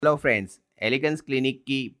Hello friends, elegance clinic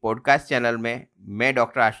की podcast channel में मैं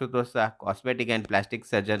doctor Ashutosh Shah, cosmetic and plastic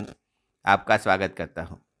surgeon, आपका स्वागत करता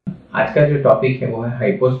हूं। आज का जो टॉपिक है वो है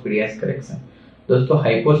हाइपोस्पीडियास करेक्शन। दोस्तों,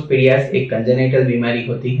 हाइपोस्पीडियास एक कंजेनिटल बीमारी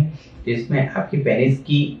होती है जिसमें आपकी पेनिस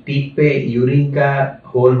की टीथ पे यूरिन का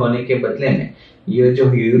होल होने के बदले में ये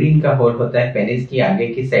जो यूरिन का होल होता है पेनिस की आगे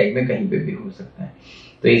की साइड में कहीं पे भी हो सकता है।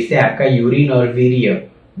 तो इससे आपका यूरिन और वीर्य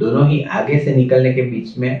दोनों ही आगे से निकलने के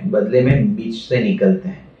बीच में बदले में बीच से निकलते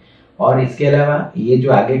हैं। और इसके अलावा ये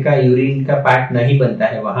जो आगे का यूरिन का पार्ट नहीं बनता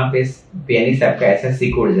है वहां पे पेनिस आपका ऐसा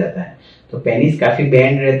सिकुड़ जाता है। तो पेनिस काफी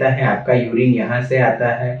बैंड रहता है, आपका यूरिन यहाँ से आता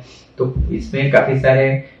है। तो इसमें काफी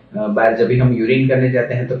सारे बार जब भी हम यूरिन करने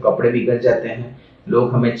जाते हैं तो कपड़े बिगड़ जाते हैं,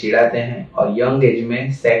 लोग हमें चिढ़ाते हैं और यंग एज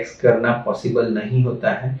में सेक्स करना पॉसिबल नहीं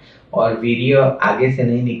होता है और वीर्य आगे से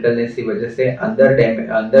नहीं निकलने की वजह से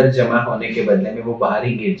अंदर जमा होने के बदले में वो बाहर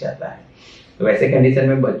ही गिर जाता है। तो वैसे कंडीशन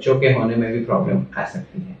में बच्चों के होने में भी प्रॉब्लम आ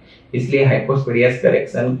सकती है, इसलिए हाइपोस्पीडियास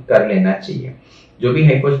करेक्शन कर लेना चाहिए। जो भी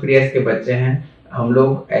हाइपोस्पीडियास के बच्चे हैं, हम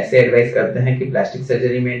लोग ऐसे एडवाइस करते हैं कि प्लास्टिक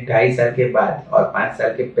सर्जरी में 2.5 साल के बाद और 5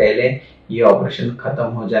 साल के पहले ये ऑपरेशन खत्म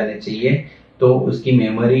हो जाने चाहिए, तो उसकी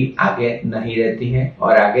मेमोरी आगे नहीं रहती है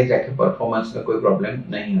और आगे जाके परफॉर्मेंस में कोई प्रॉब्लम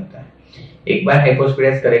नहीं होता है। एक बार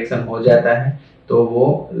हाइपोस्पीडियास करेक्शन हो जाता है तो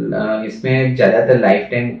वो इसमें ज्यादातर लाइफ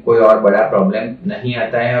टाइम कोई और बड़ा प्रॉब्लम नहीं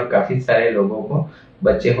आता है और काफी सारे लोगों को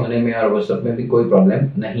बच्चे होने में और वो सब में भी कोई प्रॉब्लम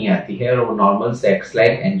नहीं आती है और वो नॉर्मल सेक्स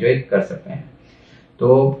लाइफ एंजॉय कर सकते हैं।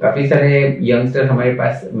 तो काफी सारे यंगस्टर हमारे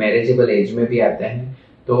पास मैरिजेबल एज में भी आते हैं,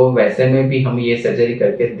 तो वैसे में भी हम ये सर्जरी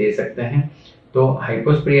करके दे सकते हैं। तो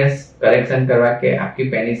हाइपोस्पीडियास करेक्शन करवा के आपकी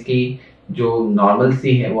पेनिस की जो नॉर्मल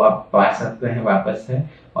सी है वो आप पा सकते हैं वापस से,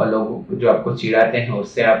 और लोग जो आपको चिढ़ाते हैं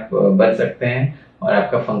उससे आप बच सकते हैं और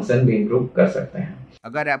आपका फंक्शन भी इम्प्रूव कर सकते हैं।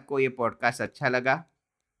 अगर आपको ये पॉडकास्ट अच्छा लगा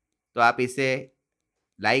तो आप इसे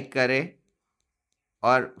लाइक करें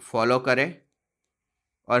और फॉलो करें,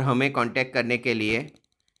 और हमें कांटेक्ट करने के लिए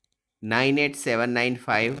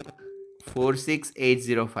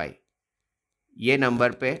 9879546805 ये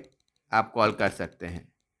नंबर पे आप कॉल कर सकते हैं।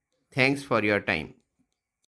 Thanks for your time.